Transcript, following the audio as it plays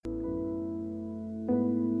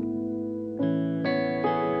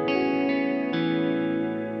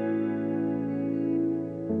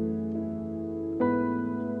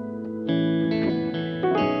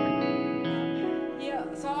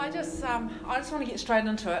just want to get straight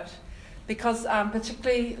into it because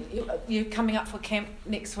particularly you coming up for camp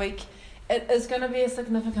next week, it is going to be a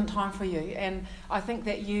significant time for you, and I think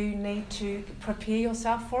that you need to prepare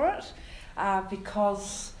yourself for it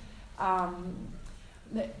because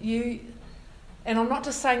you, and I'm not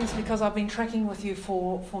just saying this because I've been tracking with you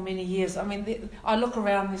for many years. I mean, I look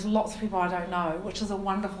around, there's lots of people I don't know, which is a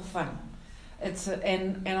wonderful thing.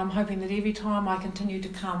 And I'm hoping that every time I continue to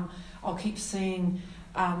come, I'll keep seeing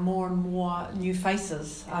more and more new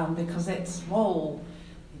faces because that's the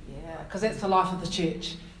life of the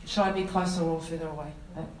church. Should I be closer or further away?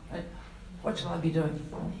 What should I be doing?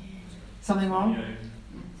 Something wrong?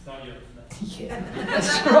 Yeah,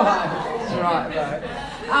 that's right.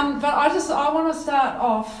 But I want to start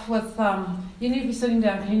off with you need to be sitting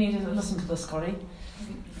down. You need to listen to this, Scotty.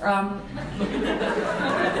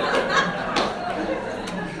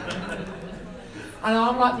 I know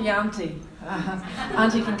I'm like the auntie.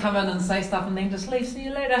 Auntie can come in and say stuff and then just leave. See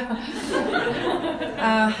you later.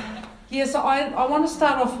 So I want to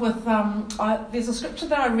start off with there's a scripture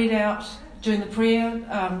that I read out during the prayer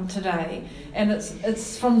today, and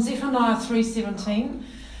it's from Zephaniah 3:17.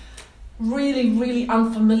 Really, really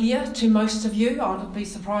unfamiliar to most of you. I would be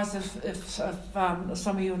surprised if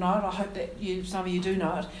some of you know it. I hope that some of you do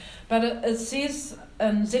know it. But it says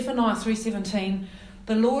in Zephaniah 3:17,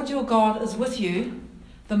 "The Lord your God is with you,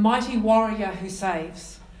 the mighty warrior who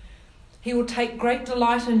saves. He will take great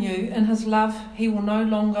delight in you. In his love he will no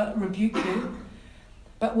longer rebuke you,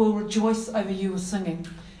 but will rejoice over you with singing."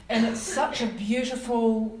 And it's such a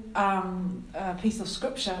beautiful piece of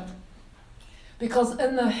scripture because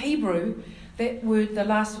in the Hebrew, that word, the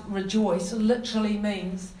last rejoice, literally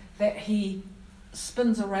means that he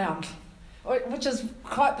spins around, which is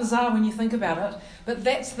quite bizarre when you think about it, but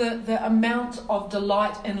that's the amount of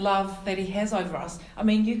delight and love that he has over us. I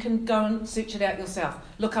mean, you can go and search it out yourself,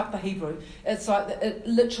 look up the Hebrew. It's like, it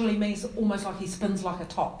literally means almost like he spins like a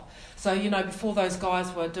top. So, before those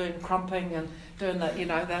guys were doing crumping and doing the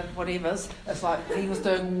whatevers, it's like he was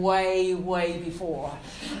doing way, way before.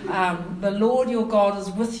 The Lord your God is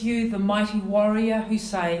with you, the mighty warrior who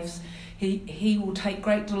saves. He will take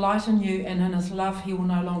great delight in you, and in his love he will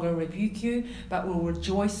no longer rebuke you, but will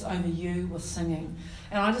rejoice over you with singing.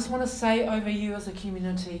 And I just want to say over you as a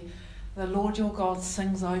community, the Lord your God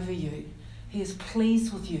sings over you. He is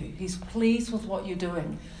pleased with you. He's pleased with what you're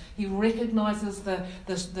doing. He recognises the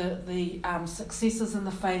successes and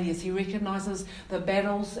the failures. He recognises the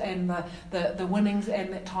battles and the winnings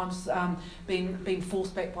and at times being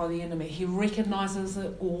forced back by the enemy. He recognises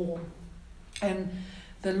it all. And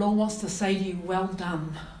the Lord wants to say to you, well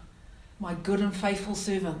done, my good and faithful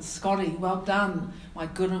servant. Scotty, well done, my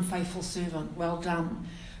good and faithful servant. Well done.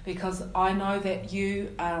 Because I know that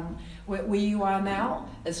you, where you are now,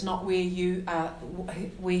 is not where you are,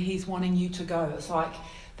 where he's wanting you to go. It's like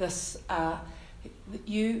this,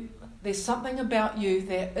 there's something about you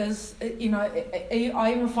that is,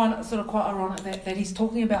 I even find it sort of quite ironic that he's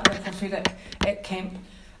talking about the prophetic at camp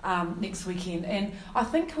next weekend. And I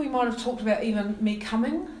think we might have talked about even me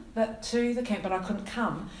coming to the camp, but I couldn't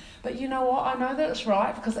come. But you know what? I know that it's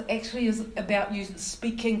right because it actually is about you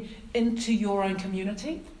speaking into your own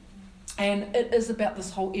community. And it is about this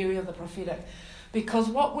whole area of the prophetic. Because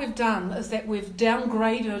what we've done is that we've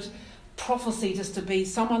downgraded prophecy just to be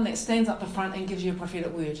someone that stands up the front and gives you a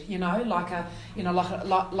prophetic word, like a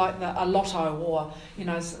lotto, or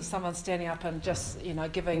someone standing up and just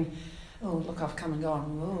giving, oh look, I've come and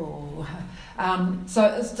gone. So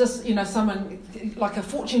it's just someone like a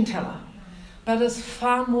fortune teller, but it's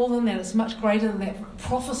far more than that. It's much greater than that.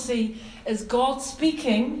 Prophecy is God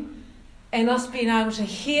speaking and us being able to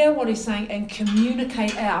hear what he's saying and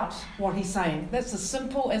communicate out what he's saying. That's as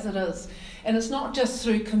simple as it is. And it's not just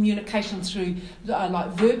through communication, through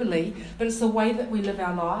verbally, but it's the way that we live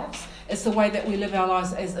our lives. It's the way that we live our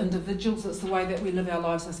lives as individuals. It's the way that we live our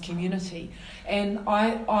lives as community. And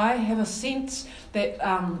I have a sense that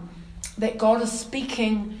that God is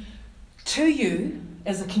speaking to you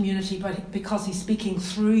as a community, but because he's speaking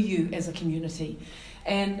through you as a community.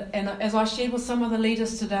 And as I shared with some of the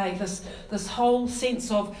leaders today, this whole sense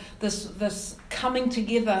of this coming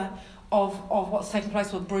together of what's taking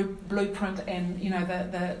place with Blueprint and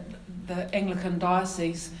the Anglican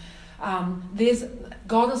diocese,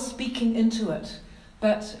 God is speaking into it,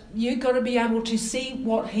 but you've got to be able to see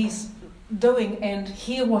what he's doing and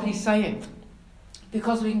hear what he's saying.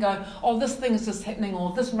 Because we can go, oh, this thing is just happening,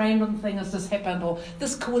 or this random thing has just happened, or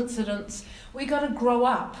this coincidence. We've got to grow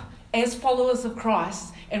up as followers of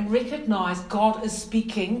Christ and recognise God is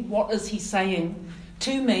speaking. What is he saying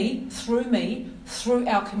to me, through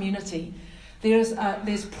our community?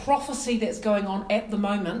 There's prophecy that's going on at the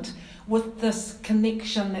moment with this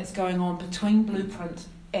connection that's going on between Blueprint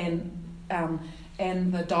and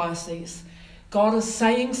the diocese. God is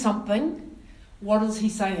saying something. What is he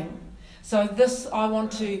saying? So this, I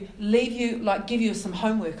want to leave you, give you some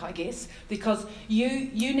homework, I guess, because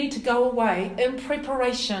you need to go away in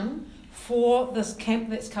preparation for this camp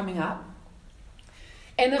that's coming up.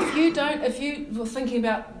 And if you were thinking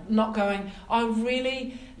about not going, I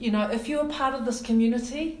really, if you're a part of this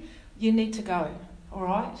community, you need to go, all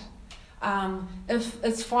right? If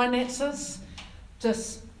it's finances,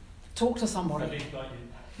 just talk to somebody.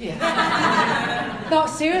 Yeah. No,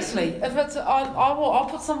 seriously. If it's, I'll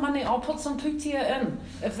put some money. I'll put some putia in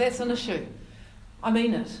if that's an issue. I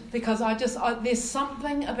mean it, because there's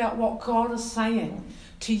something about what God is saying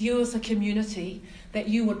to you as a community that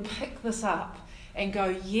you would pick this up and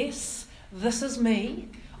go, yes, this is me.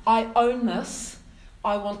 I own this.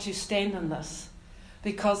 I want to stand in this,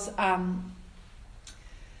 because I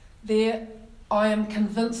am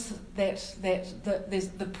convinced that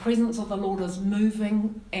the presence of the Lord is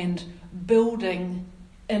moving and building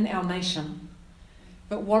in our nation.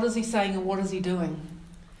 But what is he saying and what is he doing?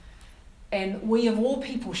 And we of all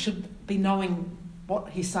people should be knowing what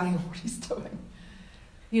he's saying and what he's doing.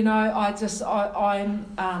 I'm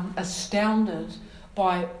astounded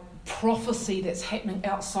by prophecy that's happening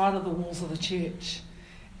outside of the walls of the church.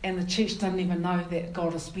 And the church doesn't even know that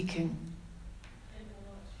God is speaking.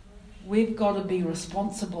 We've got to be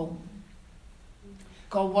responsible.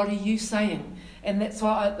 God, what are you saying? And that's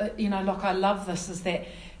why, I love this, is that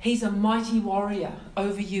he's a mighty warrior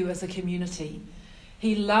over you as a community.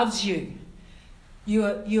 He loves you.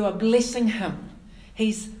 You are blessing him.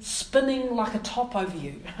 He's spinning like a top over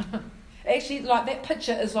you. Actually, that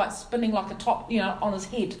picture is like spinning like a top, on his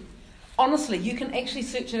head. Honestly, you can actually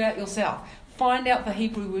search it out yourself. Find out the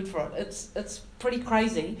Hebrew word for it. It's pretty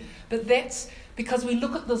crazy. But that's because we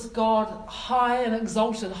look at this God high and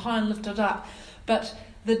exalted, high and lifted up. But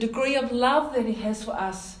the degree of love that he has for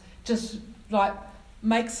us just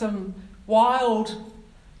makes him wild,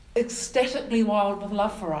 ecstatically wild with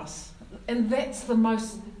love for us. And that's the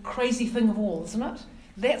most crazy thing of all, isn't it?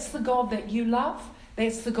 That's the God that you love.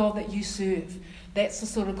 That's the God that you serve. That's the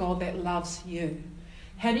sort of God that loves you.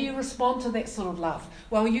 How do you respond to that sort of love?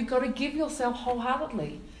 Well, you've got to give yourself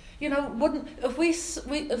wholeheartedly. If we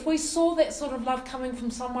saw that sort of love coming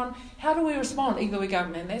from someone, how do we respond? Either we go,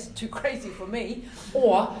 man, that's too crazy for me,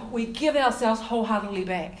 or we give ourselves wholeheartedly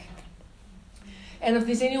back. And if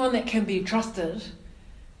there's anyone that can be trusted,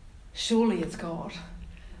 surely it's God.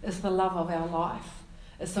 It's the love of our life.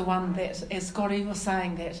 It's the one that, as Scotty was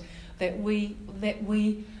saying, that we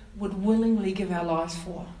would willingly give our lives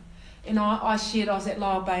for. I was at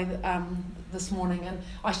Lower Bay this morning, and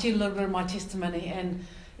I shared a little bit of my testimony, and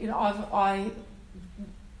I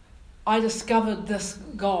discovered this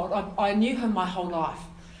God. I knew him my whole life,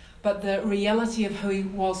 but the reality of who he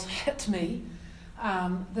was hit me, I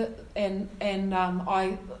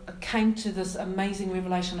came to this amazing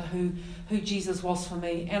revelation of who Jesus was for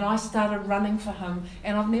me, and I started running for him,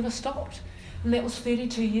 and I've never stopped. And that was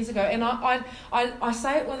 32 years ago. And I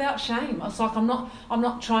say it without shame. It's like I'm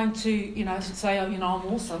not trying to say I'm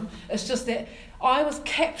awesome. It's just that I was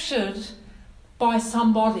captured by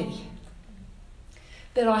somebody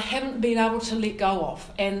that I haven't been able to let go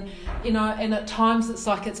of. And and at times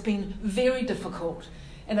it's been very difficult.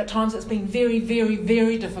 And at times it's been very, very,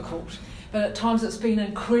 very difficult. But at times it's been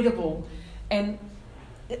incredible and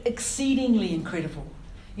exceedingly incredible.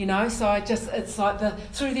 So it's like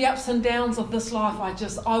through the ups and downs of this life,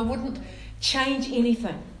 I wouldn't change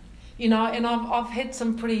anything. And I've had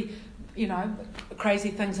some pretty, crazy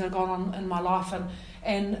things that have gone on in my life,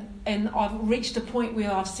 and I've reached a point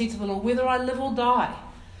where I've said to the Lord, whether I live or die,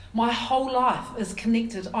 my whole life is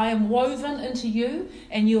connected. I am woven into you,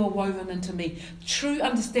 and you are woven into me. True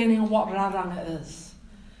understanding of what raranga is.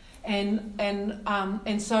 And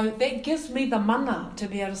so that gives me the mana to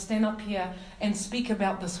be able to stand up here and speak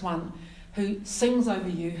about this one who sings over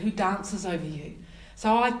you, who dances over you.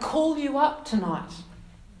 So I call you up tonight,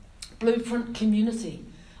 Blueprint community.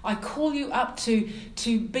 I call you up to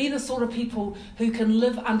be the sort of people who can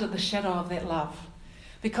live under the shadow of that love.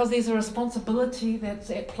 Because there's a responsibility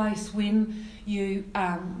that's at place when you,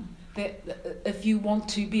 that if you want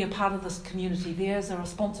to be a part of this community, there's a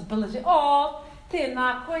responsibility. Oh,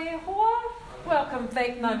 tēnā koe hoa. Welcome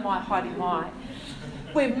back, no mai haere mai.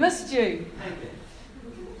 We've missed you.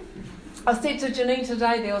 I said to Janine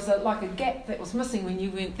today there was a gap that was missing when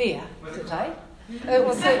you weren't there today. It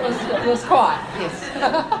was quiet, yes.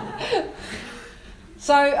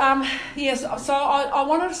 So I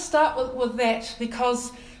wanted to start with that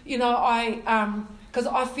because because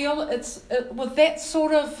I feel with that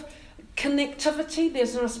sort of connectivity,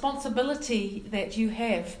 there's a responsibility that you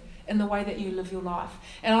have in the way that you live your life.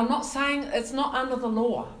 And I'm not saying it's not under the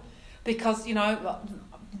law, because,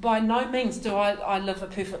 by no means do I live a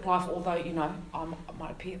perfect life, although, it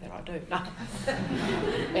might appear that I do. No,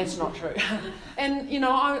 that's not true. And,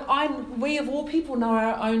 we of all people know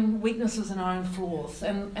our own weaknesses and our own flaws.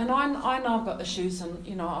 And I know I've got issues,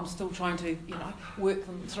 and, I'm still trying to, work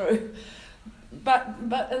them through.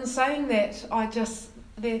 But in saying that,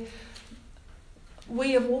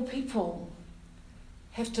 we of all people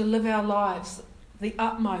have to live our lives the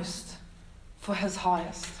utmost for His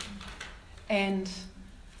highest. And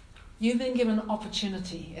you've been given an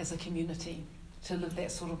opportunity as a community to live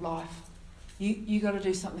that sort of life. You got to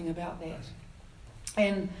do something about that.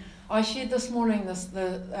 And I shared this morning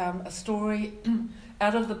a story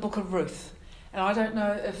out of the book of Ruth. And I don't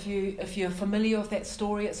know if you're familiar with that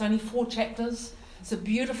story. It's only 4 chapters. It's a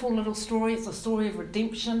beautiful little story. It's a story of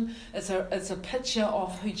redemption. It's a picture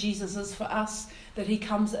of who Jesus is for us, that He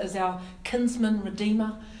comes as our kinsman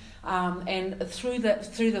redeemer. And through the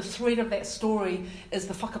thread of that story is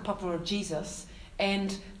the whakapapa of Jesus.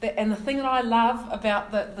 And the thing that I love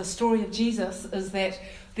about the story of Jesus is that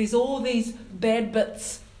there's all these bad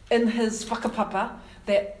bits in His whakapapa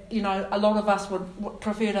that, a lot of us would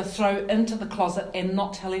prefer to throw into the closet and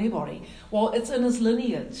not tell anybody. Well, it's in His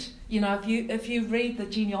lineage. If you read the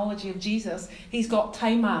genealogy of Jesus, He's got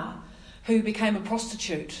Tamar, who became a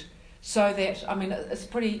prostitute. So that, it's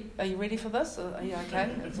pretty... Are you ready for this? Are you okay?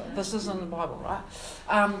 This is in the Bible, right?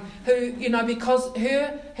 Who, because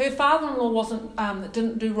her father-in-law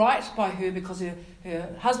didn't do right by her, because her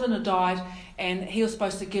husband had died, and he was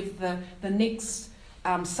supposed to give the next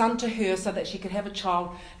son to her so that she could have a child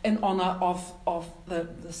in honour of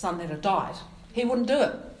the son that had died. He wouldn't do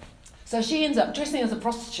it. So she ends up dressing as a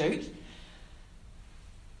prostitute,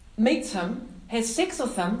 meets him, has sex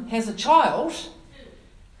with him, has a child...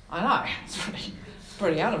 I know, it's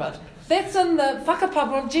pretty out of it. That's in the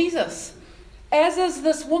whakapapa of Jesus. As is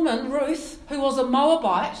this woman, Ruth, who was a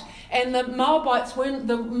Moabite, and the Moabites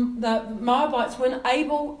weren't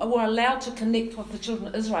allowed to connect with the children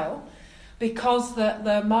of Israel, because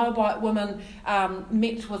the Moabite women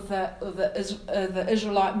met with the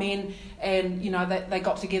Israelite men, and they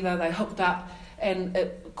got together, they hooked up, and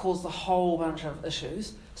it caused a whole bunch of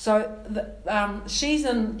issues. So she's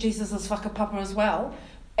in Jesus' whakapapa as well,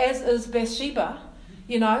 as is Bathsheba,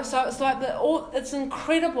 So it's like it's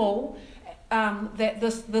incredible that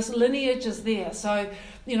this lineage is there. So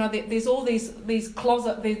there's all these these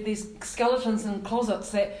skeletons in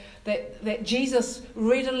closets that Jesus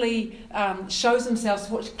readily shows Himself,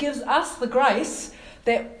 which gives us the grace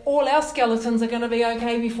that all our skeletons are going to be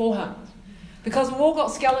okay before Him, because we've all got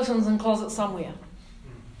skeletons in closets somewhere.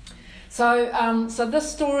 So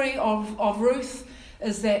this story of Ruth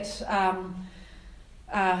is that.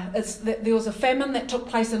 There was a famine that took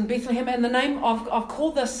place in Bethlehem, and the name I've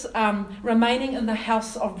called this remaining in the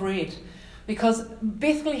house of bread, because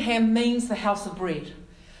Bethlehem means the house of bread.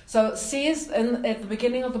 So it says at the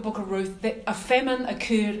beginning of the book of Ruth that a famine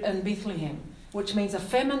occurred in Bethlehem, which means a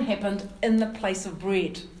famine happened in the place of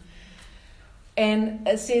bread. And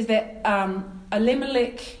it says that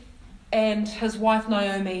Elimelech and his wife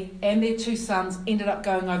Naomi and their 2 sons ended up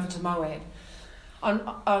going over to Moab.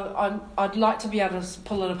 I'd like to be able to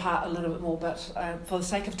pull it apart a little bit more, but for the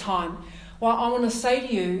sake of time, what I want to say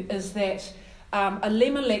to you is that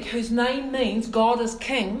Elimelech, whose name means God is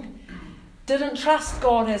king, didn't trust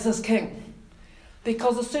God as his king,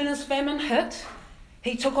 because as soon as famine hit,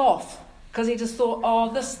 he took off, because he just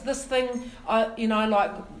thought, this thing, I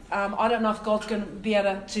don't know if God's going to be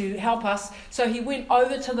able to help us. So he went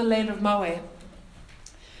over to the land of Moab.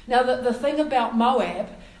 Now the thing about Moab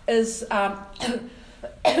is,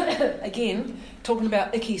 again, talking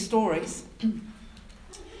about icky stories,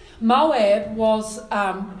 Moab was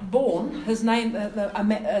born, his name,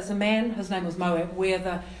 as a man, his name was Moab,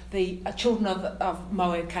 where the children of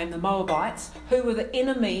Moab came, the Moabites, who were the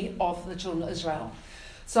enemy of the children of Israel.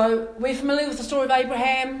 So we're familiar with the story of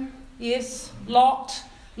Abraham, yes, Lot.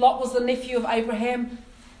 Lot was the nephew of Abraham.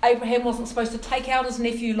 Abraham wasn't supposed to take out his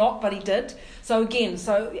nephew Lot, but he did. So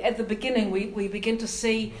at the beginning, we begin to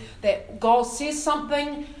see that God says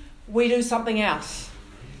something, we do something else.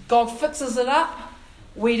 God fixes it up,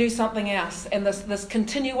 we do something else. And this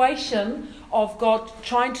continuation of God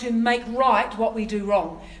trying to make right what we do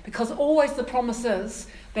wrong. Because always the promise is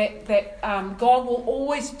that God will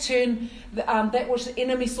always turn that which the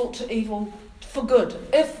enemy sought to evil for good,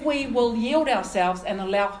 if we will yield ourselves and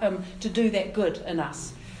allow Him to do that good in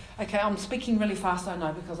us. Okay, I'm speaking really fast, I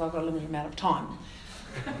know, because I've got a limited amount of time.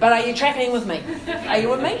 But are you tracking with me? Are you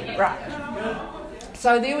with me? Right.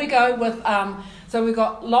 So there we go with, so we've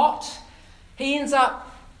got Lot. He ends up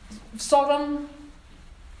Sodom,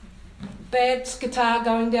 bad skatar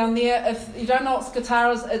going down there. If you don't know what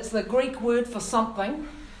skatar is, it's the Greek word for something,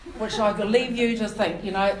 which I could leave you to think,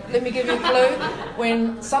 Let me give you a clue.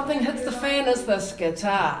 When something hits the fan, it's the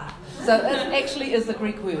skatar. So it actually is the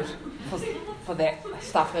Greek word for that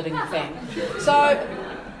stuff hitting the fan. So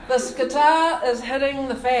the skatar is hitting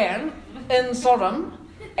the fan in Sodom,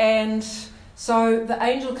 and so the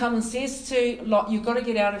angel comes and says to Lot, you've got to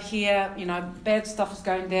get out of here, bad stuff is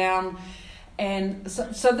going down. And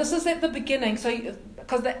so this is at the beginning,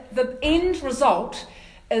 because the end result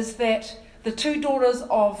is that the two daughters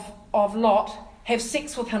of Lot have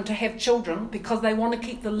sex with him to have children because they want to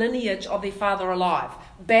keep the lineage of their father alive.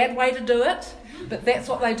 Bad way to do it, but that's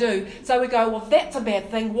what they do. So we go, well, that's a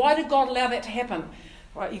bad thing. Why did God allow that to happen?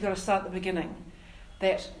 Right, you've got to start at the beginning.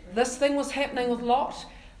 That this thing was happening with Lot.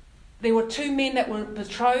 There were two men that were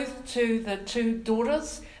betrothed to the two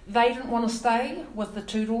daughters. They didn't want to stay with the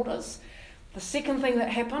two daughters. The second thing that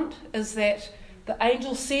happened is that the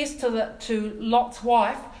angel says to Lot's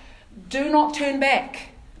wife, do not turn back.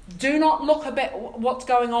 Do not look at what's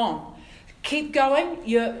going on. Keep going.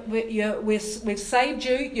 We've saved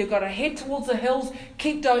you. You've got to head towards the hills.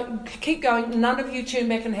 Keep going. None of you turn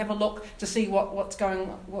back and have a look to see what's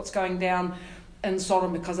going down in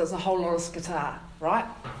Sodom, because there's a whole lot of skatar, right?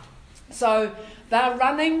 So they're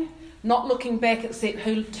running, not looking back, except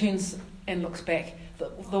who turns and looks back?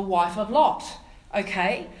 The wife of Lot.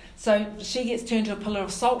 Okay, so she gets turned to a pillar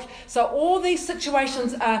of salt. So all these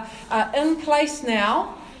situations are in place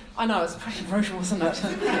now. I know, it's pretty brutal, isn't it?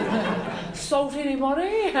 Salt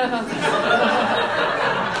anybody?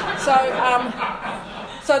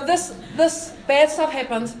 So this bad stuff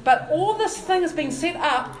happens, but all this thing has been set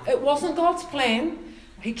up. It wasn't God's plan.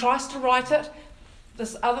 He tries to write it.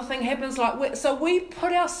 This other thing happens, so we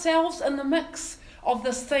put ourselves in the mix of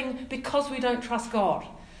this thing because we don't trust God.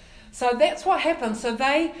 So that's what happens. So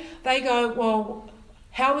they go, well,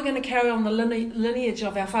 how are we going to carry on the lineage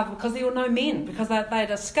of our father? Because there were no men, because they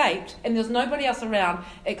had escaped, and there's nobody else around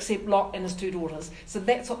except Lot and his two daughters. So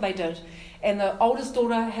that's what they did. And the oldest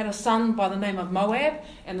daughter had a son by the name of Moab,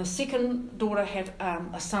 and the second daughter had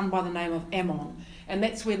a son by the name of Ammon. And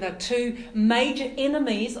that's where the two major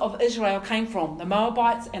enemies of Israel came from, the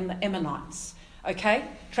Moabites and the Ammonites. Okay?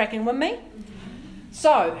 Tracking with me?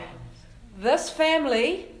 So, this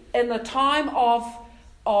family, in the time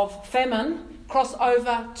of famine, crossed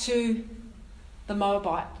over to the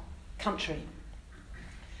Moabite country.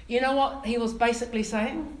 You know what he was basically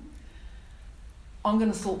saying? I'm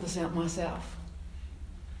going to sort this out myself.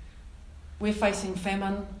 We're facing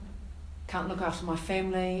famine, can't look after my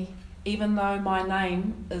family. Even though my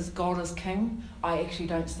name is God is King, I actually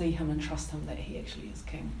don't see him and trust him that he actually is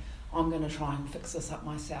King. I'm going to try and fix this up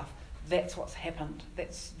myself. That's what's happened.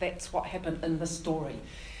 That's what happened in this story.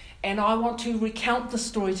 And I want to recount the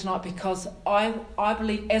story tonight because I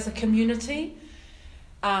believe as a community,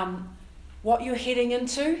 what you're heading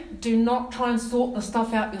into, do not try and sort the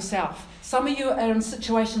stuff out yourself. Some of you are in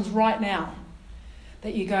situations right now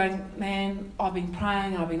that you're going, man, I've been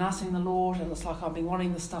praying, I've been asking the Lord, and it's like I've been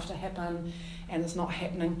wanting this stuff to happen, and it's not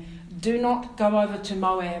happening. Do not go over to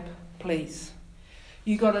Moab, please.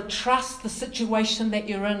 You've got to trust the situation that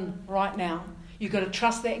you're in right now. You've got to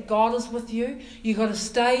trust that God is with you. You've got to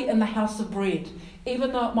stay in the house of bread.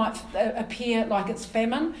 Even though it might appear like it's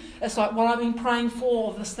famine, it's like what I've been praying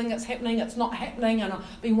for, this thing that's happening, it's not happening, and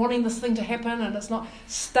I've been wanting this thing to happen, and it's not.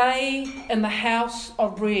 Stay in the house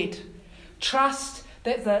of bread. Trust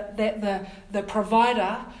that the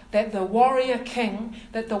provider, that the warrior king,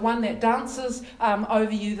 that the one that dances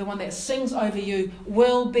over you, the one that sings over you,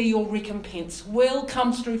 will be your recompense, will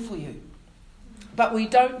come through for you. But we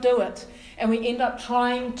don't do it, and we end up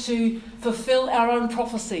trying to fulfill our own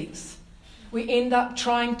prophecies. We end up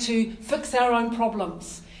trying to fix our own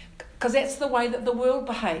problems, because that's the way that the world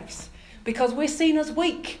behaves. Because we're seen as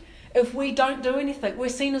weak if we don't do anything. We're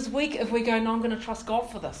seen as weak if we go, no, I'm going to trust God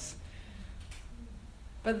for this.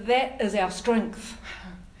 But that is our strength.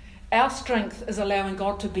 Our strength is allowing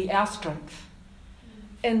God to be our strength.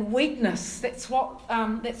 In weakness, that's what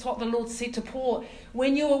the Lord said to Paul.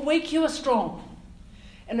 When you are weak, you are strong.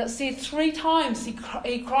 And it said 3 times he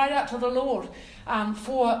cried out to the Lord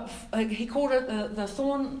he called it the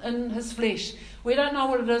thorn in his flesh. We don't know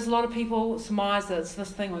what it is. A lot of people surmise that it's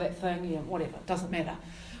this thing or that thing, whatever. It doesn't matter.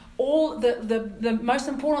 All the most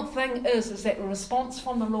important thing is that the response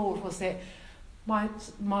from the Lord was that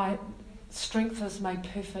my strength is made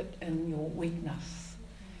perfect in your weakness.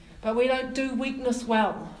 But we don't do weakness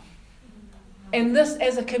well. And this,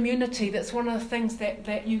 as a community, that's one of the things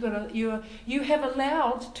that you have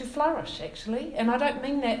allowed to flourish, actually. And I don't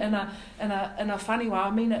mean that in a funny way.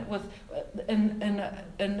 I mean it with in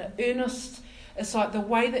earnest. It's like the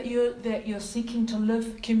way that you're seeking to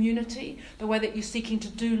live community, the way that you're seeking to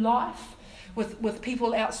do life with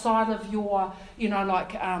people outside of your,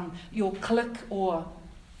 your clique or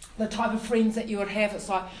the type of friends that you would have. It's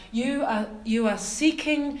like you are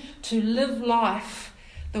seeking to live life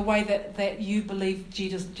the way that you believe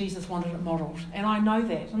Jesus wanted it modelled. And I know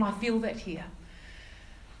that, and I feel that here.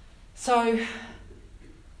 So,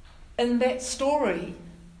 in that story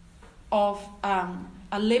of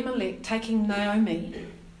Elimelech taking Naomi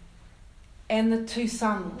and the two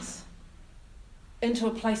sons into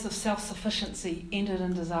a place of self-sufficiency ended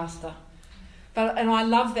in disaster. And I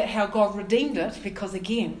love that how God redeemed it, because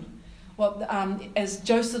again, as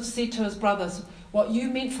Joseph said to his brothers, what you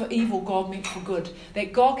meant for evil, God meant for good.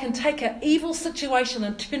 That God can take an evil situation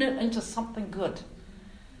and turn it into something good.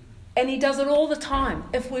 And he does it all the time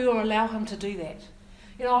if we will allow him to do that.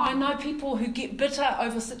 I know people who get bitter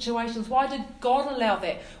over situations. Why did God allow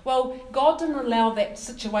that? Well, God didn't allow that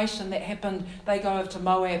situation that happened. They go over to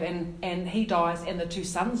Moab and he dies and the two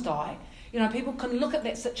sons die. People can look at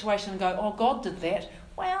that situation and go, oh, God did that.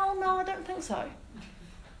 Well, no, I don't think so.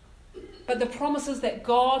 But the promise is that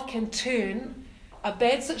God can turn a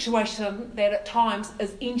bad situation that at times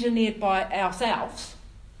is engineered by ourselves.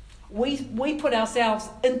 We put ourselves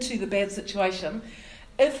into the bad situation.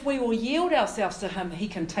 If we will yield ourselves to him, he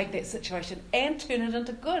can take that situation and turn it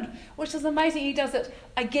into good, which is amazing. He does it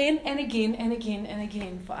again and again and again and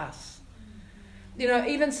again for us.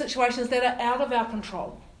 Even situations that are out of our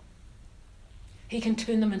control, he can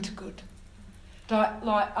turn them into good.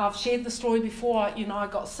 Like I've shared the story before, I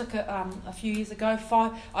got sick a few years ago.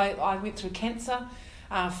 I went through cancer.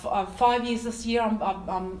 5 years this year.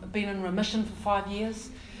 I've been in remission for 5 years.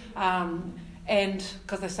 And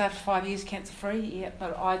because they say after 5 years cancer-free, yeah.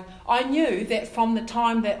 But I knew that from the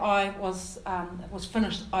time that I was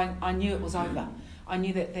finished, I knew it was over. I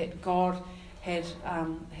knew that God had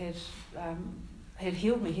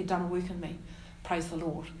healed me. He'd done a work in me. Praise the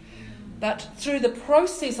Lord. But through the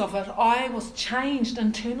process of it, I was changed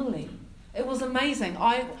internally. It was amazing.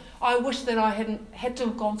 I wish that I hadn't had to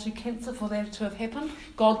have gone through cancer for that to have happened.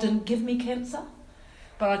 God didn't give me cancer,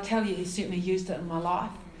 but I tell you, he certainly used it in my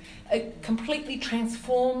life. It completely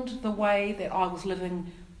transformed the way that I was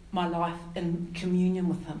living my life in communion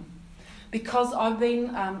with him. Because I've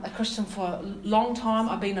been a Christian for a long time,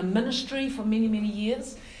 I've been in ministry for many, many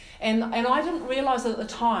years, and I didn't realise it at the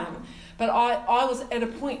time, but I was at a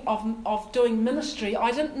point of doing ministry.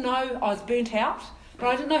 I didn't know, I was burnt out, but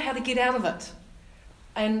I didn't know how to get out of it.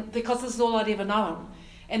 And because this is all I'd ever known.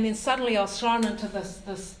 And then suddenly I was thrown into this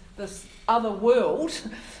other world,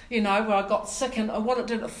 where I got sick, and what it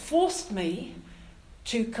did, it forced me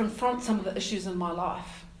to confront some of the issues in my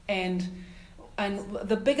life. And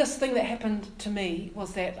the biggest thing that happened to me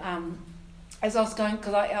was that as I was going,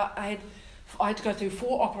 because I had to go through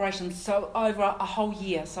 4 operations, so over a whole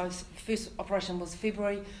year. So first operation was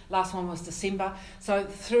February, last one was December. So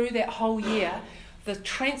through that whole year, the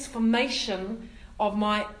transformation of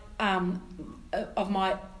my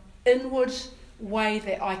inward way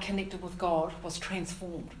that I connected with God was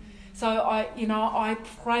transformed. So I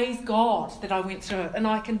praise God that I went through it, and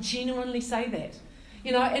I can genuinely say that.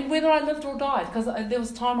 And whether I lived or died, because there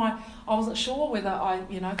was a time I wasn't sure whether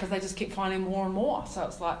because they just kept finding more and more. So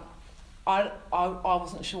it's like, I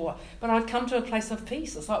wasn't sure. But I'd come to a place of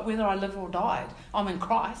peace. It's like whether I live or died, I'm in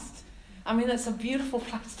Christ. I mean, it's a beautiful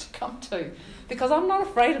place to come to, because I'm not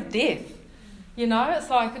afraid of death. It's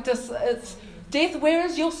like, it's death, where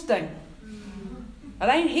is your sting? It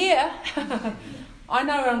ain't here. I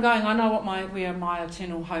know where I'm going. I know where my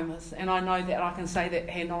eternal home is, and I know that I can say that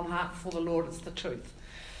hand on heart before the Lord. It's the truth.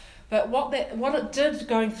 But what it did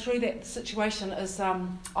going through that situation is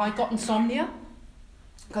I got insomnia,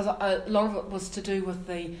 because a lot of it was to do with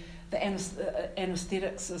the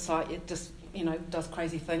anaesthetics. It's like it just does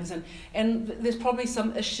crazy things, and there's probably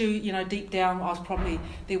some issue deep down. I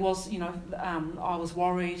was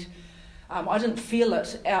worried. I didn't feel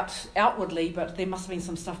it outwardly, but there must have been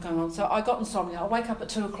some stuff going on. So I got insomnia. I wake up at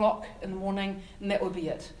 2 o'clock in the morning, and that would be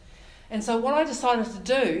it. And so what I decided to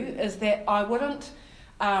do is that I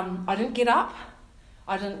didn't get up.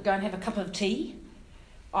 I didn't go and have a cup of tea.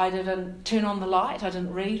 I didn't turn on the light. I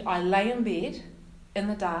didn't read. I lay in bed in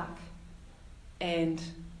the dark and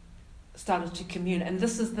started to commune. And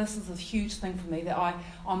this is a huge thing for me that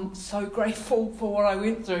I'm so grateful for what I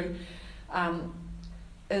went through. I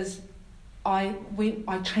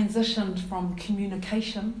transitioned from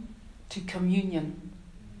communication to communion.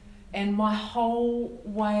 And my whole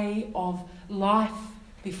way of life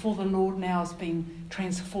before the Lord now has been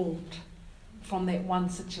transformed from that one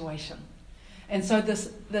situation. And so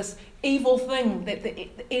this evil thing that the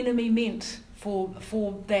enemy meant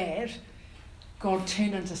for bad, God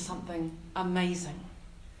turned into something amazing.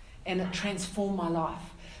 And it transformed my life.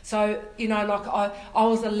 So, like I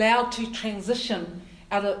was allowed to transition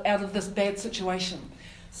out of this bad situation.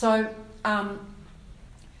 So I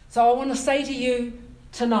want to say to you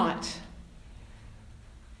tonight,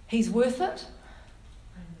 He's worth it.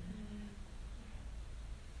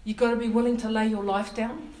 You've got to be willing to lay your life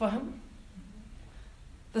down for Him.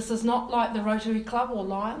 This is not like the Rotary Club or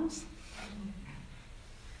Lions.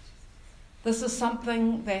 This is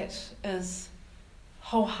something that is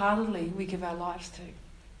wholeheartedly we give our lives to.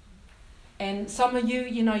 And some of you,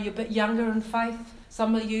 you're a bit younger in faith.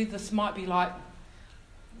 Some of you, this might be like,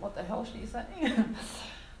 what the hell should you say?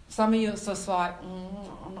 Some of you, it's just like,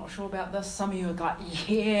 I'm not sure about this. Some of you are like,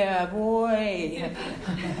 yeah, boy.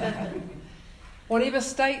 Whatever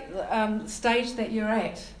stage that you're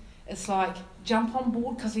at, it's like, jump on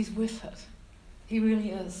board because He's worth it. He really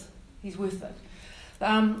is. He's worth it.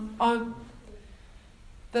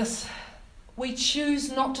 We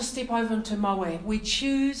choose not to step over into Moab. We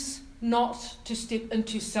choose not to step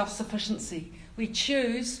into self-sufficiency. We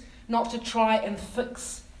choose not to try and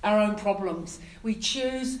fix our own problems. We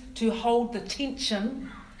choose to hold the tension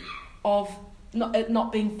of it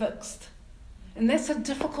not being fixed. And that's a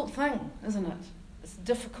difficult thing, isn't it? It's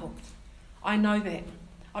difficult. I know that.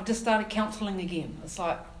 I've just started counselling again. It's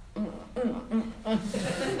like,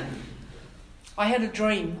 I had a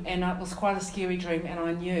dream, and it was quite a scary dream, and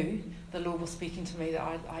I knew the Lord was speaking to me that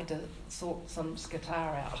I had to sort some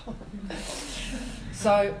guitar out.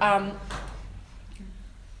 So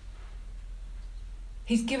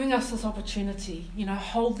He's giving us this opportunity,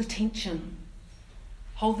 hold the tension.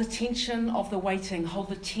 Hold the tension of the waiting. Hold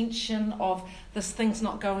the tension of this thing's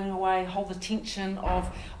not going away. Hold the tension of,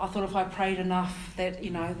 I thought if I prayed enough that,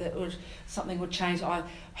 something would change. I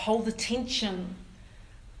hold the tension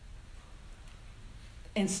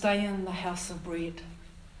and stay in the house of bread.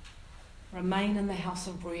 Remain in the house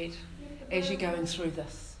of bread as you're going through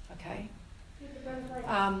this, okay?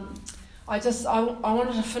 I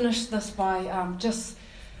wanted to finish this by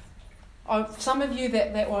some of you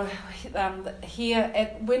that were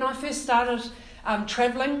here when I first started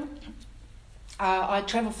travelling. I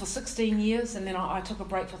travelled for 16 years, and then I took a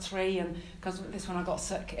break for 3, and because that's when I got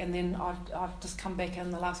sick, and then I've just come back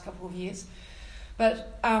in the last couple of years.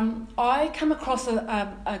 But I come across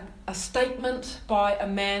a statement by a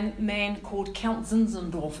man called Count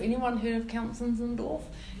Zinzendorf. Anyone heard of Count Zinzendorf?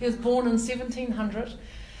 He was born in 1700,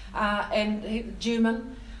 and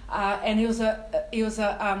German. And he was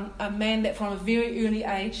a man that from a very early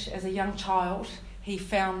age, as a young child, he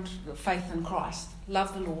found faith in Christ,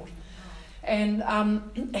 loved the Lord. And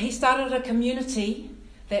he started a community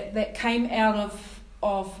that came out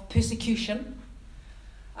of persecution.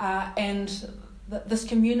 And this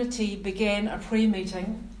community began a prayer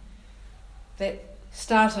meeting that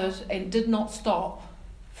started and did not stop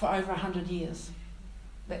for over 100 years.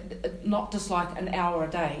 Not just like an hour a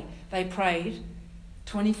day. They prayed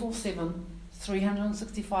 24/7,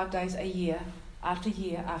 365 days a year, after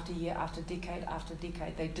year, after year, after decade, after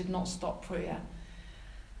decade. They did not stop prayer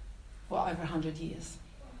for over 100 years.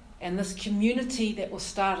 And this community that was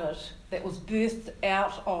started, that was birthed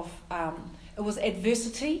out of, it was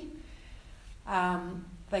adversity.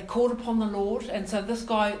 They called upon the Lord, and so this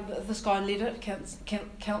guy led it, Count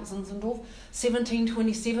Zinzendorf.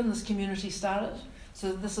 1727, this community started.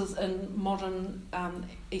 So this is in modern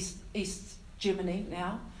East Germany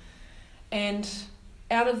now. And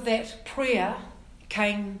out of that prayer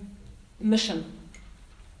came mission.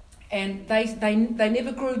 And they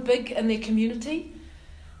never grew big in their community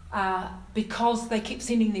because they kept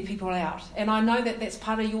sending their people out. And I know that that's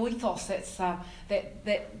part of your ethos. That's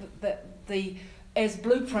the as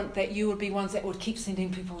blueprint that you would be ones that would keep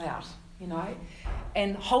sending people out,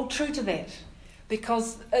 and hold true to that.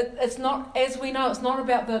 Because it's not, as we know, it's not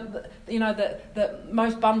about the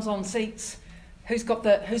most bums on seats. Who's got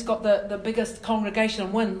the biggest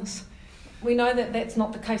congregation wins? We know that that's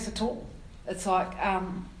not the case at all. It's like,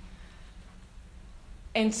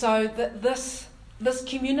 and so this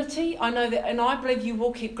community, I know that, and I believe you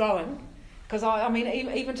will keep growing, because I mean,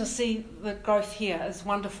 even to see the growth here is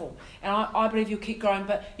wonderful, and I believe you'll keep growing.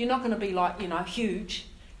 But you're not going to be like huge.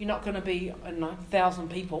 You're not going to be 1,000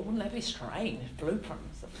 people. Wouldn't that be strange?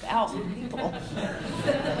 Blueprints, 1,000 people.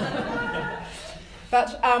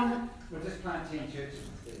 But we're just planting churches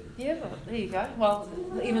instead. Yeah, well, there you go. Well,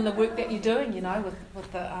 even the work that you're doing,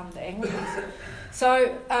 with the Anglicans.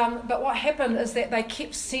 So, but what happened is that they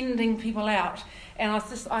kept sending people out, and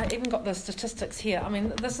I even got the statistics here. I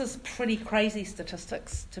mean, this is pretty crazy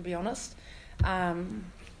statistics, to be honest.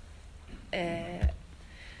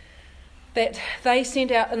 That they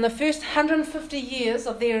sent out in the first 150 years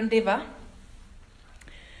of their endeavour,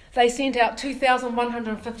 they sent out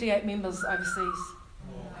 2,158 members overseas.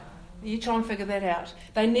 You try and figure that out.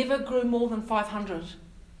 They never grew more than 500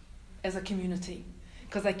 as a community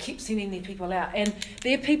because they kept sending their people out. And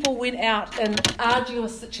their people went out in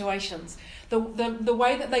arduous situations. The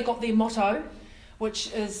way that they got their motto,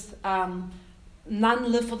 which is none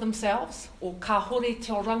live for themselves, or ka hore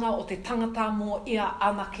te oranga o te tangata mō ia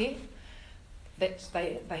anake.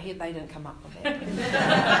 They didn't come up with that.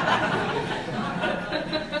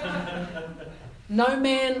 No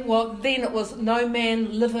man, well then it was no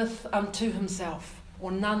man liveth unto himself,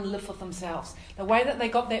 or none live for themselves. The way that they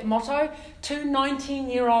got that motto, 2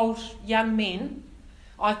 19-year-old young men,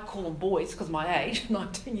 I call them boys because my age,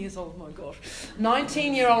 19 years old, my gosh,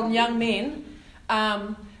 19-year-old young men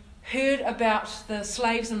heard about the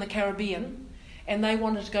slaves in the Caribbean, and they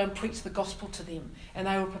wanted to go and preach the gospel to them, and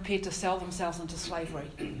they were prepared to sell themselves into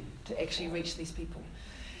slavery to actually reach these people.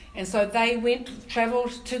 And so they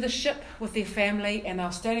travelled to the ship with their family, and they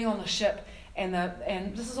were standing on the ship, and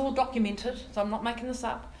this is all documented, so I'm not making this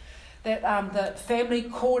up, that the family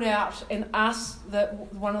called out and asked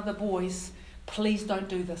one of the boys, please don't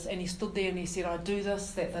do this. And he stood there and he said, I do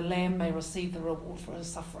this that the lamb may receive the reward for his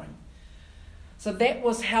suffering. So that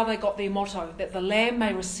was how they got their motto, that the lamb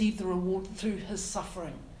may receive the reward through his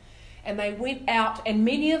suffering. And they went out, and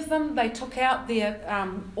many of them, they took out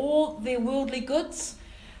all their worldly goods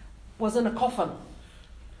was in a coffin.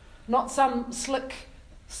 Not some slick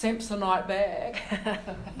Samsonite bag,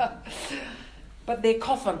 but their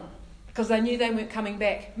coffin, because they knew they weren't coming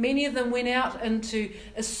back. Many of them went out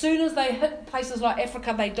as soon as they hit places like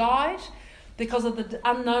Africa, they died because of the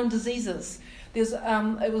unknown diseases.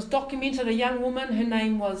 It was documented, a young woman, her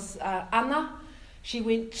name was Anna. She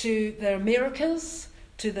went to the Americas,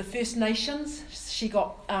 to the First Nations. She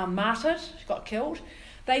got martyred, she got killed.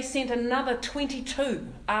 They sent another 22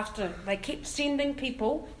 after. They kept sending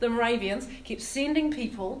people, the Moravians kept sending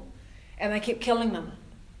people, and they kept killing them.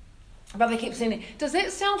 But they kept sending. Does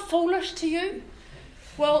that sound foolish to you?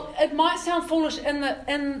 Well, it might sound foolish in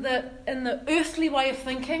the earthly way of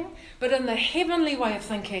thinking, but in the heavenly way of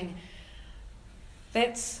thinking,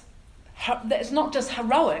 that's not just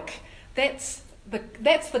heroic. That's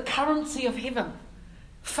the currency of heaven.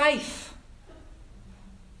 Faith,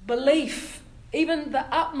 belief, even the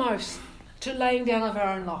utmost to laying down of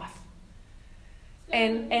our own life.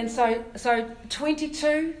 And so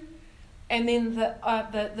 22, and then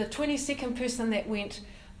the 22nd person that went,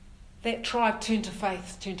 that tribe turned to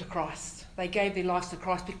faith, turned to Christ. They gave their lives to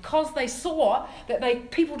Christ because they saw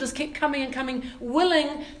that people just kept coming and coming,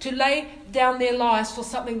 willing to lay down their lives for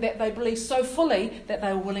something that they believed so fully that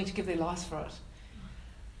they were willing to give their lives for it.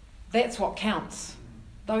 That's what counts.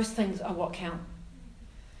 Those things are what count.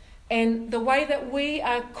 And the way that we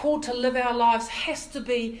are called to live our lives has to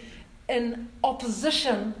be in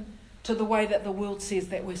opposition to the way that the world says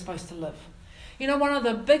that we're supposed to live. You know, one of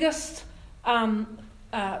the biggest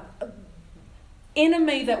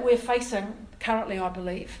enemy that we're facing currently, I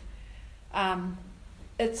believe,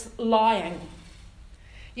 it's lying.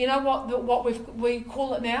 You know what we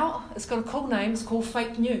call it now? It's got a cool name. It's called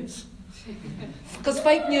fake news. Because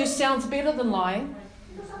fake news sounds better than lying,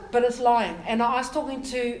 but it's lying. And I was talking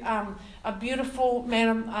to a beautiful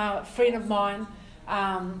man, friend of mine.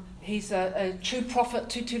 He's a true prophet,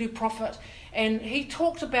 Tūturu prophet, and he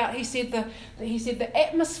talked about. He said the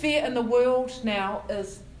atmosphere in the world now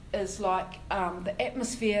is like the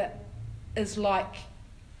atmosphere is like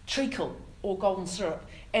treacle or golden syrup,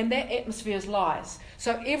 and that atmosphere is lies.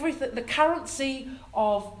 So everything, the currency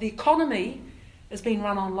of the economy is being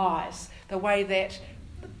run on lies. The way that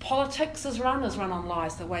politics is run on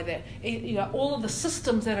lies. The way that all of the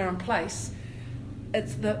systems that are in place,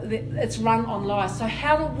 it's run on lies. So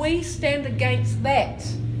how do we stand against that?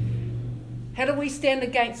 How do we stand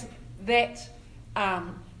against that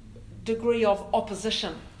degree of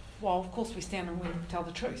opposition? Well, of course we stand and we tell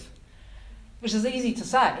the truth, which is easy to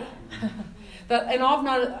say. And I've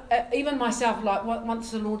known, even myself, like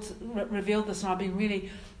once the Lord revealed this, and I've been really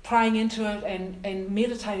praying into it and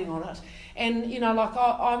meditating on it. And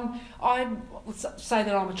I would say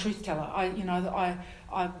that I'm a truth teller.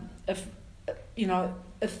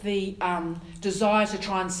 If the desire to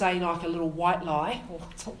try and say like a little white lie, or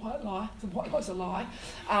it's a white lie, the white lie's a lie,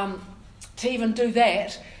 to even do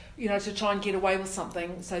that, to try and get away with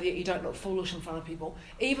something so that you don't look foolish in front of people.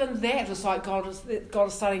 Even that is like God is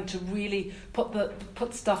starting to really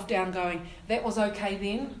put stuff down, going, that was okay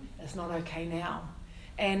then, it's not okay now.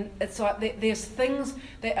 And it's like there's things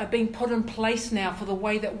that are being put in place now for the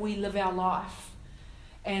way that we live our life,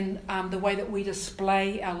 and the way that we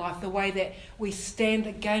display our life, the way that we stand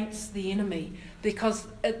against the enemy, because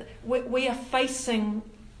we are facing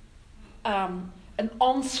an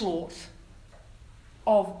onslaught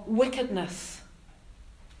of wickedness,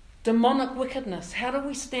 demonic wickedness. How do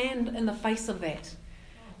we stand in the face of that?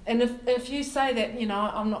 And if you say that,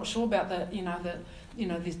 I'm not sure about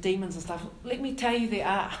there's demons and stuff, let me tell you there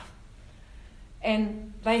are.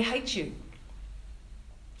 And they hate you.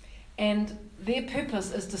 And their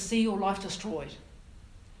purpose is to see your life destroyed.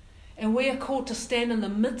 And we are called to stand in the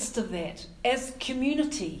midst of that as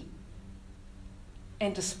community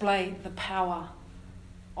and display the power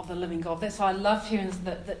of the living God. That's why I love hearing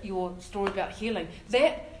that your story about healing.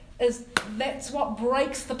 That's what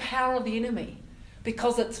breaks the power of the enemy,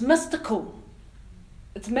 because it's mystical,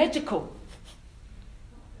 it's magical.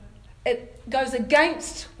 It goes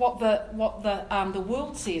against what the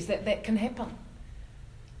world says that can happen.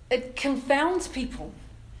 It confounds people.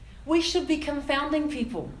 We should be confounding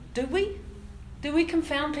people. Do we? Do we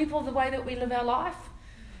confound people the way that we live our life?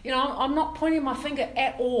 I'm not pointing my finger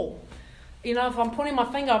at all. If I'm pointing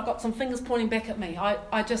my finger, I've got some fingers pointing back at me.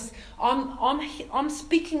 I'm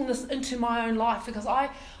speaking this into my own life, because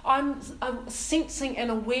I'm sensing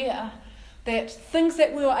and aware that things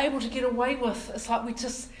that we were able to get away with, it's like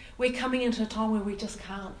we're coming into a time where we just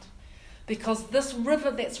can't. Because this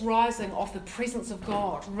river that's rising of the presence of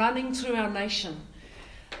God running through our nation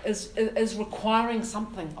is requiring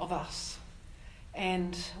something of us.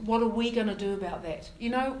 And what are we going to do about that?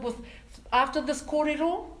 After this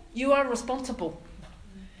kōrero, you are responsible.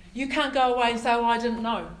 You can't go away and say, I didn't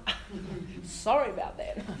know. Sorry about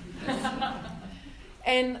that.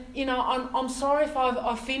 And, I'm sorry if I've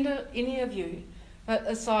offended any of you, but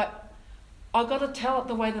it's like, I've got to tell it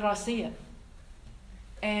the way that I see it.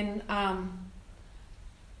 And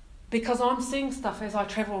because I'm seeing stuff as I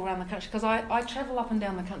travel around the country, because I travel up and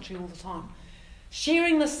down the country all the time,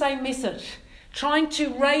 sharing the same message, trying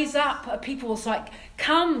to raise up people. It's like,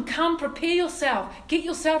 come, prepare yourself, get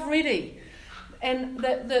yourself ready. And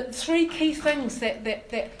the three key things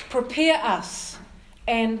that prepare us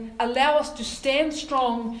and allow us to stand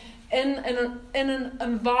strong in an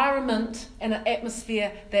environment and an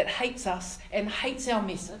atmosphere that hates us and hates our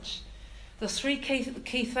message. The three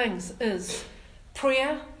key things is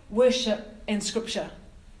prayer, worship, and scripture.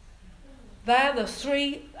 They are the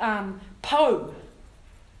three po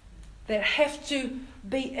that have to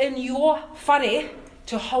be in your whare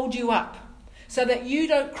to hold you up, so that you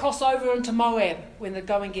don't cross over into Moab when the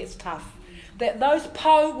going gets tough. That those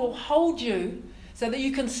po will hold you so that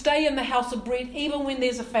you can stay in the house of bread even when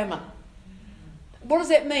there's a famine. What does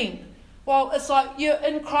that mean? Well, it's like you're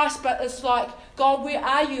in Christ, but it's like, God, where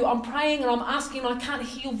are you? I'm praying and I'm asking, I can't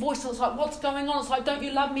hear your voice. And it's like, what's going on? It's like, don't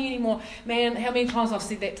you love me anymore? Man, how many times I've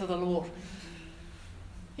said that to the Lord?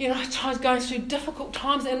 Times going through difficult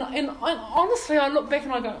times, and honestly, I look back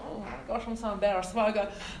and I go, oh my gosh, I'm so embarrassed. But I go,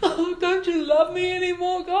 oh, don't you love me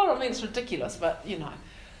anymore, God? I mean, it's ridiculous, but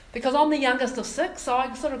because I'm the youngest of 6, so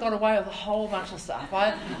I sort of got away with a whole bunch of stuff.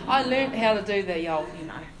 I learned how to do the old,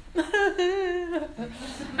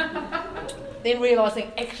 then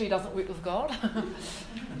realising actually doesn't work with God.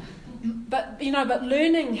 But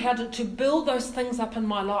learning how to build those things up in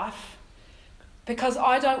my life, because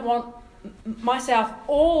I don't want myself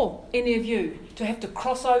or any of you to have to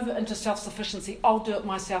cross over into self-sufficiency. I'll do it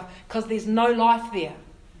myself, because there's no life there.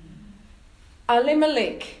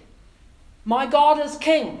 Elimelech, my God is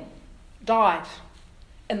king, died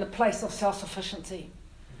in the place of self-sufficiency.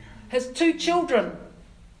 His 2 children,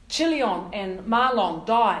 Chilion and Mahlon,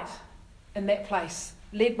 died in that place,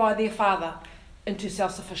 led by their father into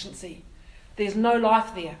self-sufficiency. There's no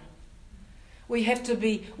life there. We have to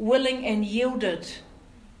be willing and yielded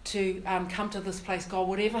to come to this place. God,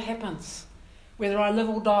 whatever happens, whether I live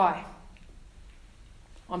or die,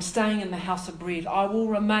 I'm staying in the house of bread. I will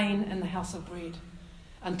remain in the house of bread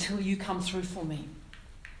until you come through for me.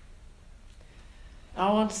 And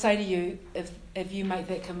I want to say to you, if you make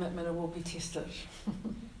that commitment, it will be tested.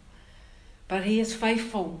 But he is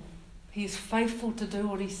faithful. He is faithful to do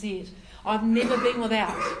what he said. I've never been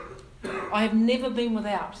without. I have never been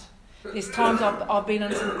without. There's times I've been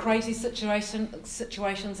in some crazy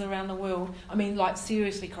situations around the world. I mean, like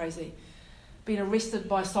seriously crazy. Been arrested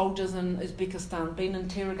by soldiers in Uzbekistan. Been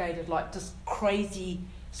interrogated, like just crazy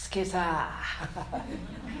skizzer.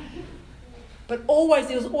 But always,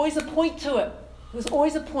 there was always a point to it. There was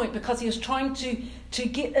always a point because he was trying to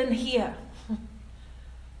get in here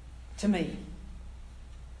to me.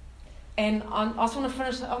 And I just want to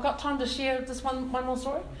finish. I've got time to share just one more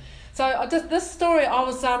story. So this story, I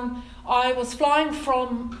was flying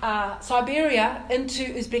from Siberia into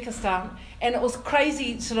Uzbekistan, and it was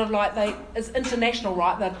crazy, sort of like it's international,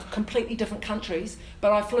 right? They're completely different countries,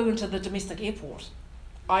 but I flew into the domestic airport.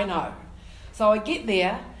 I know. So I get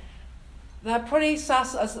there. They're pretty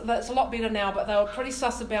sus. It's a lot better now, but they were pretty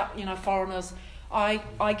sus about, foreigners. I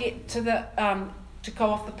get to to go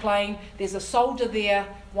off the plane. There's a soldier there,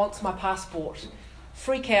 wants my passport.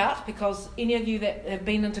 Freak out, because any of you that have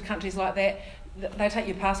been into countries like that, they take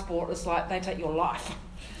your passport. It's like they take your life.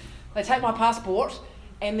 They take my passport,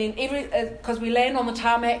 and then because we land on the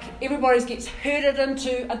tarmac, everybody gets herded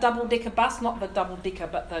into a double-decker bus, not the double-decker,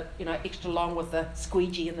 but the extra long with the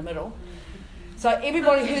squeegee in the middle. So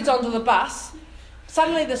everybody herds onto the bus.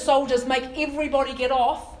 Suddenly the soldiers make everybody get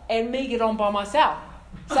off and me get on by myself.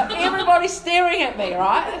 So everybody's staring at me,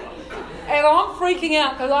 right? And I'm freaking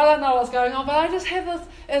out because I don't know what's going on, but I just have this,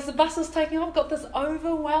 as the bus is taking off, I've got this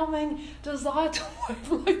overwhelming desire to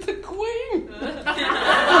wave like the Queen.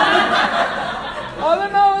 I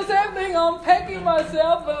don't know what's happening. I'm packing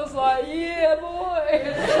myself, and it's like, yeah,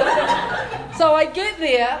 boy. So I get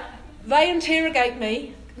there, they interrogate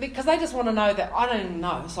me because they just want to know that I don't even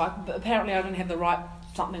know. So apparently I didn't have the right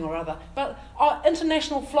something or other. But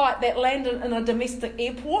international flight that landed in a domestic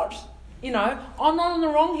airport, I'm not in the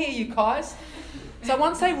wrong here, you guys. So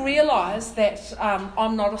once they realise that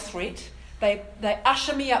I'm not a threat, they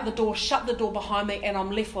usher me out the door, shut the door behind me, and I'm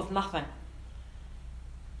left with nothing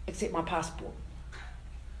except my passport.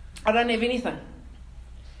 I don't have anything.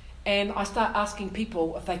 And I start asking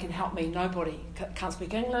people if they can help me. Nobody can't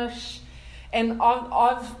speak English. And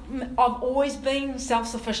I've always been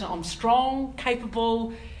self-sufficient. I'm strong,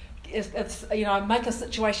 capable. It's make a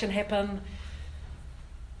situation happen.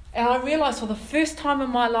 And I realised for the first time in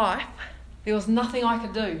my life, there was nothing I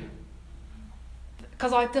could do.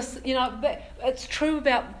 Because I just, it's true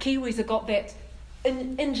about Kiwis have got that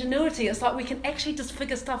ingenuity. It's like we can actually just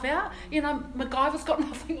figure stuff out. MacGyver's got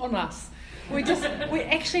nothing on us. We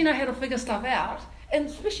actually know how to figure stuff out. And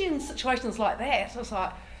especially in situations like that, it's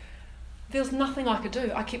like, there was nothing I could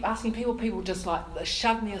do. I kept asking people just like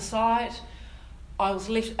shoved me aside. I was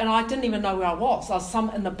left, and I didn't even know where I was. I was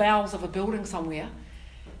in the bowels of a building somewhere.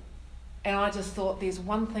 And I just thought, there's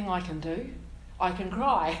one thing I can do. I can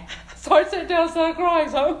cry. So I sat down and started crying.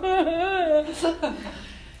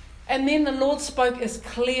 And then the Lord spoke as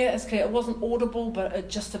clear as clear. It wasn't audible, but it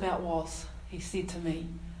just about was. He said to me,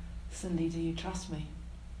 Cindy, do you trust me?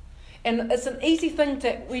 And it's an easy thing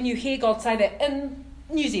when you hear God say that in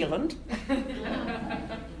New Zealand,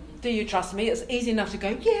 do you trust me? It's easy enough to go,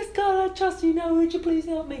 yes, God, I trust you. No, would you please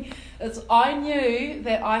help me? I knew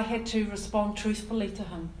that I had to respond truthfully to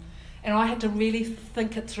him. And I had to really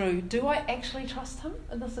think it through. Do I actually trust him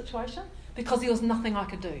in this situation? Because there was nothing I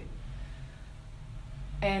could do.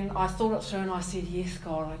 And I thought it through and I said, yes,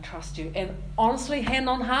 God, I trust you. And honestly, hand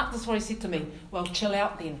on heart, this is what he said to me. Well, chill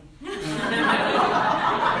out then.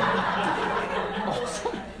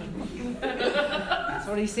 Awesome. That's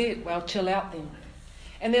what he said. Well, chill out then.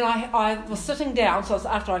 And then I was sitting down, so it was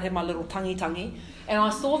after I'd had my little tangi, and I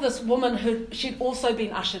saw this woman she'd also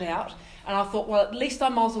been ushered out. And I thought, well, at least I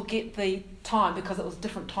might as well get the time, because it was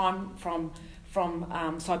different time from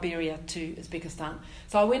Siberia to Uzbekistan.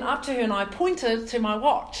 So I went up to her and I pointed to my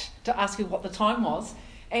watch to ask her what the time was,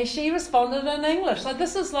 and she responded in English. So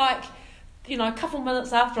this is like, a couple of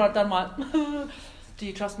minutes after I'd done my, do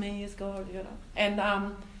you trust me? Yes, God, And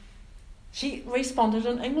she responded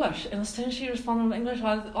in English. And as soon as she responded in English,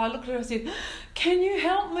 I looked at her and said, can you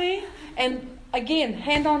help me? And again,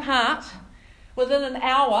 hand on heart, within an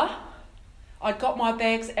hour, I'd got my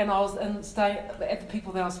bags and I was at the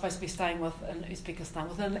people that I was supposed to be staying with in Uzbekistan.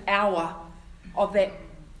 Within an hour of that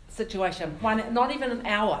situation, not even an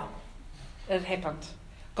hour, it happened.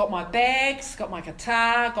 Got my bags, got my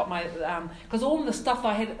guitar, got my... Because all of the stuff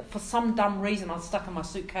I had, for some dumb reason, I stuck in my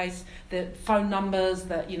suitcase, the phone numbers,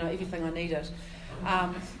 everything I needed. I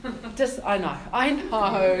know.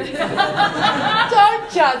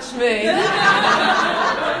 Don't judge me.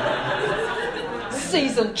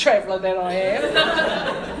 Seasoned traveller that I am.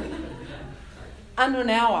 Under an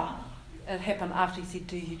hour it happened after he said,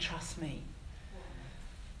 do you trust me?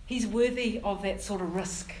 He's worthy of that sort of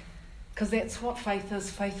risk, because that's what faith is.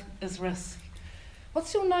 Faith is risk.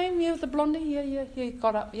 What's your name? You the blondie? Yeah, you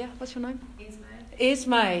got up. Yeah, what's your name?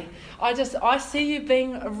 Esme, I see you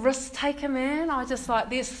being a risk taker, man. I just like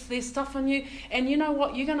there's stuff in you, and you know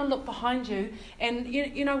what? You're going to look behind you, and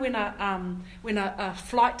you know when a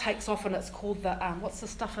flight takes off and it's called the what's the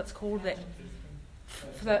stuff it's called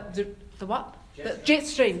that the what? The jet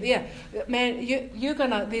stream. Yeah, man. You're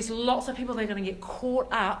gonna. There's lots of people that are going to get caught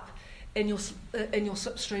up in your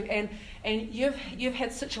slipstream, and you've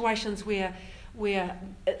had situations where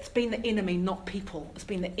it's been the enemy, not people. It's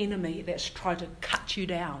been the enemy that's tried to cut you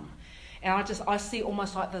down. And I see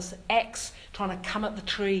almost like this axe trying to come at the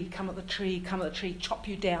tree, chop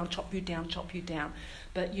you down.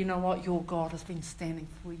 But you know what? Your God has been standing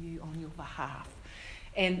for you on your behalf.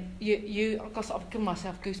 And I've given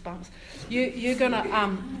myself goosebumps. You're going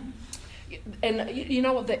to... And you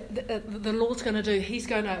know what the Lord's going to do? He's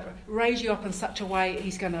going to raise you up in such a way,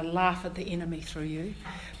 he's going to laugh at the enemy through you.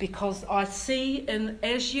 Because I see,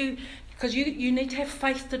 because you need to have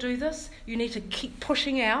faith to do this. You need to keep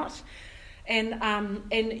pushing out. And I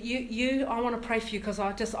want to pray for you because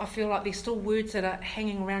I feel like there's still words that are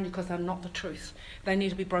hanging around you because they're not the truth. They need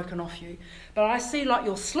to be broken off you. But I see like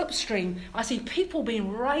your slipstream. I see people being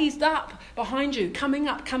raised up behind you, coming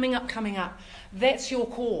up. That's your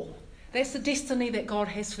call. That's the destiny that God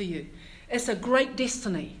has for you. It's a great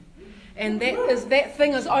destiny. And that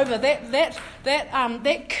thing is over.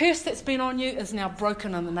 That curse that's been on you is now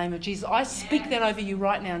broken in the name of Jesus. I speak that over you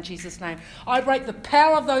right now in Jesus' name. I break the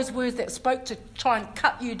power of those words that spoke to try and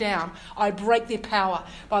cut you down. I break their power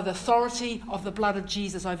by the authority of the blood of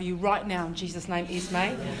Jesus over you right now in Jesus' name,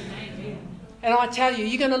 Esme. And I tell you,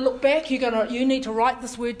 you're going to look back, you need to write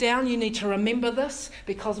this word down, you need to remember this,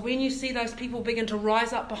 because when you see those people begin to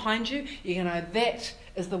rise up behind you, you're going to know that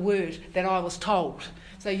is the word that I was told.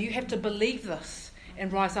 So you have to believe this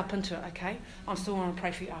and rise up into it, okay? I'm still going to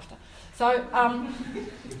pray for you after. So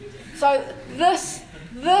this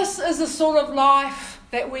is the sort of life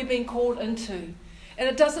that we've been called into. And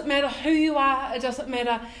it doesn't matter who you are, it doesn't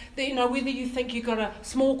matter whether you think you've got a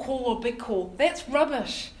small call or big call. That's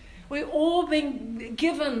rubbish. We've all been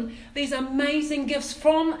given these amazing gifts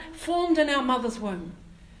formed in our mother's womb.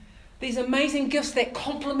 These amazing gifts that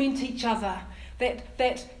complement each other,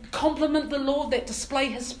 that complement the Lord, that display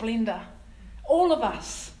His splendour. All of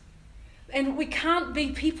us. And we can't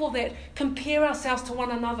be people that compare ourselves to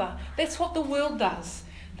one another. That's what the world does.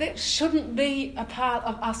 That shouldn't be a part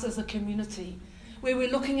of us as a community, where we're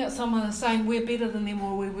looking at someone and saying we're better than them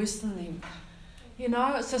or we're worse than them.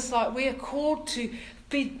 It's just like we're called to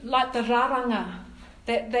be like the raranga,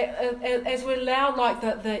 that as we allow like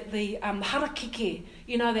the harakeke,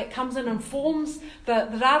 that comes in and forms the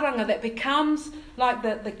raranga that becomes like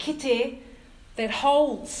the kite that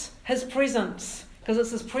holds His presence, because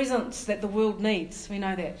it's His presence that the world needs. We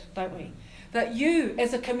know that, don't we? That you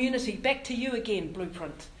as a community, back to you again,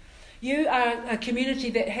 Blueprint. You are a community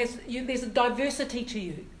that there's a diversity to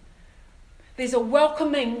you. There's a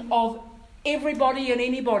welcoming of everybody and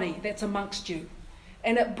anybody that's amongst you.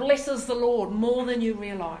 And it blesses the Lord more than you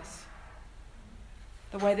realise,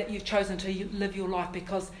 the way that you've chosen to live your life,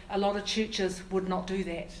 because a lot of churches would not do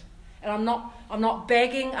that. And I'm not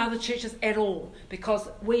bagging other churches at all, because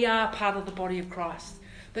we are part of the body of Christ.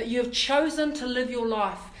 But you've chosen to live your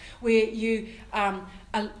life where you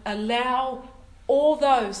allow all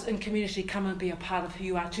those in community come and be a part of who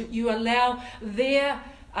you are. You allow their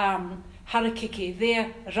harakeke,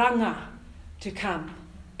 their ranga to come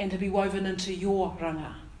and to be woven into your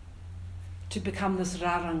ranga, to become this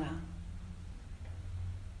raranga,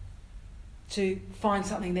 to find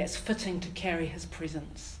something that's fitting to carry His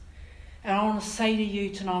presence. And I want to say to you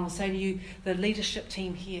tonight, I want to say to you, the leadership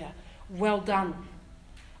team here, well done.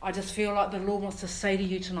 I just feel like the Lord wants to say to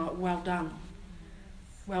you tonight, well done.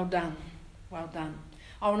 Well done. Well done.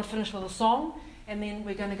 I want to finish with a song, and then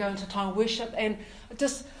we're going to go into time of worship, and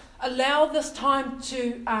just allow this time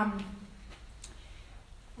to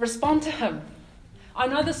respond to Him. I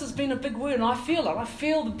know this has been a big word, and I feel it. I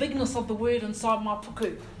feel the bigness of the word inside my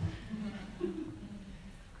puku.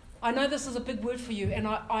 I know this is a big word for you, and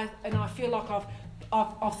I feel like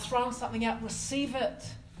I've thrown something out. Receive it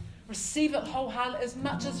wholeheartedly, as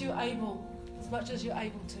much as you're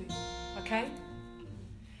able to. Okay.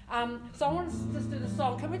 So I want us to just do the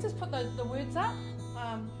song. Can we just put the words up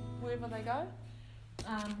wherever they go?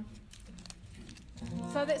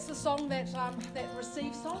 So that's the song that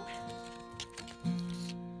receive song.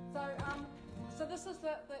 So this is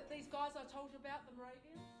these guys I told you about, the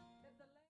Moravians.